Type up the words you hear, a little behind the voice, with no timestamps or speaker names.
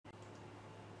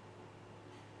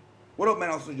What up,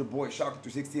 man? Also, your boy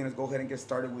Shocker360, and let's go ahead and get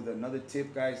started with another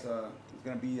tip, guys. It's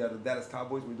gonna be the Dallas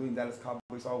Cowboys. We're doing Dallas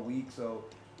Cowboys all week, so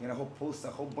we're gonna post a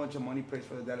whole bunch of money plays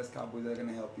for the Dallas Cowboys that are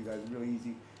gonna help you guys. Real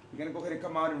easy. We're gonna go ahead and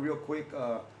come out and real quick,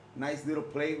 nice little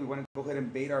play. We want to go ahead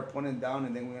and bait our opponent down,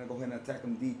 and then we're gonna go ahead and attack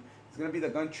them deep. It's gonna be the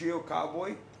gun trio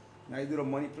Cowboy. Nice little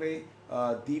money play.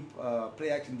 Deep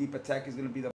play action, deep attack is gonna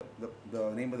be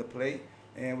the name of the play,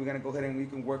 and we're gonna go ahead and we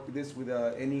can work with this with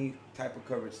any type of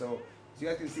coverage. So as you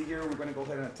guys can see here, we're gonna go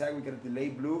ahead and attack. We got a delay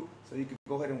blue, so you can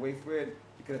go ahead and wait for it.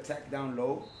 You can attack down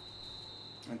low.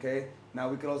 Okay. Now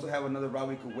we could also have another route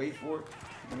we could wait for.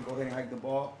 We're gonna go ahead and hike the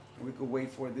ball, and we could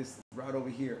wait for this route over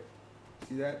here.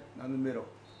 See that? Down the middle.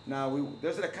 Now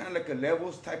there's a kind of like a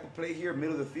levels type of play here,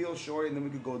 middle of the field, short, and then we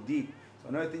could go deep. So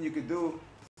another thing you could do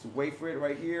is wait for it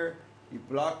right here. You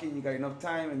block it, you got enough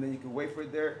time, and then you can wait for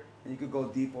it there, and you could go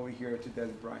deep over here to Des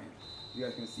Bryant. You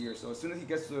guys can see here. So as soon as he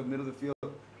gets to the middle of the field,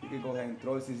 you can go ahead and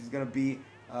throw it. Since he's gonna be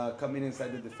coming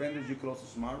inside the defenders, you could also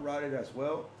smart route it as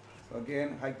well. So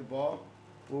again, hike the ball,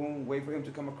 boom, wait for him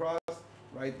to come across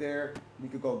right there. You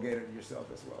could go get it yourself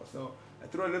as well. So I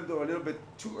threw a little bit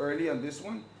too early on this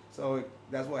one. So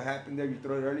that's what happened there. You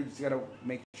throw it early. You just gotta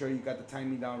make sure you got the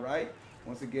timing down right.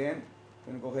 Once again,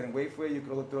 gonna go ahead and wait for it. You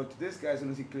can also throw it to this guy as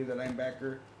soon as he clears the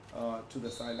linebacker to the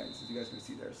sidelines, as you guys can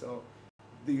see there. So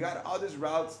you got all these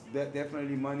routes, that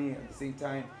definitely money. At the same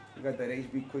time, you got that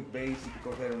HB quick base. You can go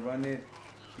ahead and run it.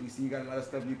 You see, you got a lot of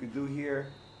stuff you could do here.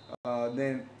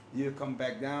 Then you come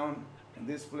back down and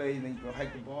this play, and then you go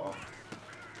hike the ball,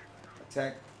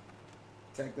 attack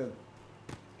the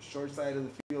short side of the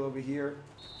field over here,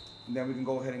 and then we can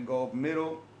go ahead and go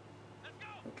middle.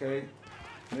 Okay,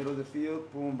 middle of the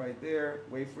field, boom, right there.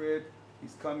 Wait for it.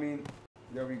 He's coming.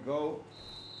 There we go.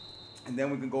 And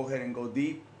then we can go ahead and go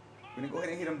deep. We're gonna go ahead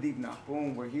and hit him deep now.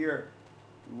 Boom, we're here.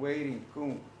 We're waiting.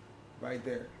 Boom, right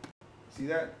there. See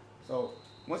that? So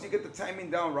once you get the timing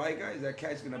down right, guys, that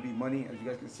catch is gonna be money, as you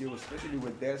guys can see, especially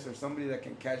with Des or somebody that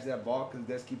can catch that ball, because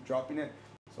Des keeps dropping it.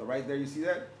 So right there, you see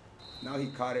that? Now he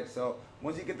caught it. So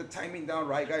once you get the timing down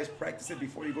right, guys, practice it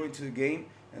before you go into the game,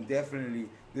 and definitely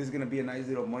this is gonna be a nice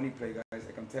little money play, guys.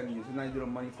 Like I'm telling you, it's a nice little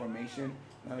money formation.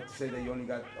 Not to say that you only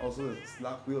got also the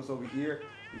slot wheels over here.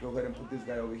 You go ahead and put this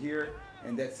guy over here,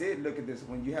 and that's it. Look at this.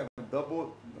 When you have a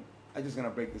double, I'm just gonna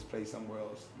break this play somewhere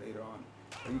else later on.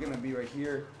 So you're gonna be right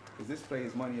here, because this play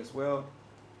is money as well.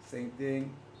 Same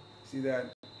thing. See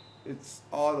that? It's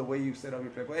all the way you set up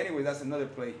your play. But anyway, that's another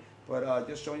play. But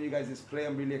just showing you guys this play,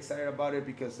 I'm really excited about it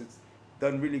because it's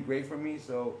done really great for me.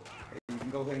 So you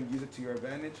can go ahead and use it to your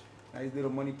advantage. Nice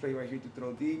little money play right here to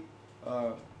throw deep.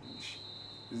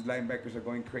 These linebackers are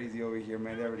going crazy over here,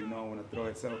 man. They already know I want to throw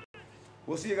it. So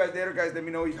we'll see you guys later, guys. Let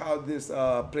me know how this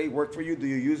play worked for you. Do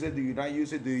you use it? Do you not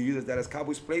use it? Do you use it Dallas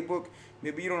Cowboys playbook?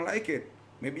 Maybe you don't like it.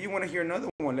 Maybe you want to hear another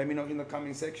one. Let me know in the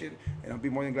comment section, and I'll be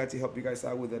more than glad to help you guys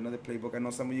out with another playbook. I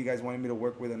know some of you guys wanted me to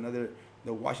work with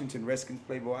the Washington Redskins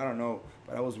playbook. I don't know,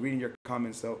 but I was reading your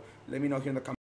comments, so let me know here in the comments.